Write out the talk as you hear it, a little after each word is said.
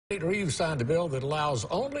Reeves signed a bill that allows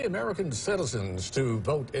only American citizens to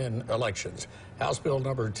vote in elections. House Bill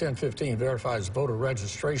number 1015 verifies voter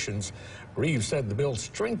registrations. Reeves said the bill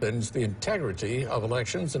strengthens the integrity of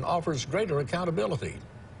elections and offers greater accountability.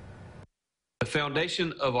 The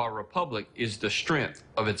foundation of our republic is the strength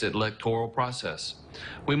of its electoral process.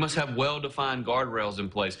 We must have well-defined guardrails in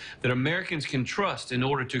place that Americans can trust in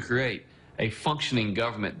order to create a functioning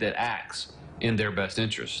government that acts in their best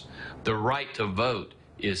interest. The right to vote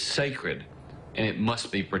is sacred, and it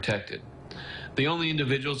must be protected. The only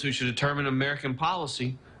individuals who should determine American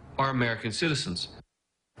policy are American citizens.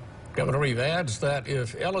 Governor Reeves adds that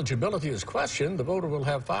if eligibility is questioned, the voter will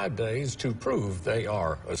have 5 days to prove they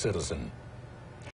are a citizen.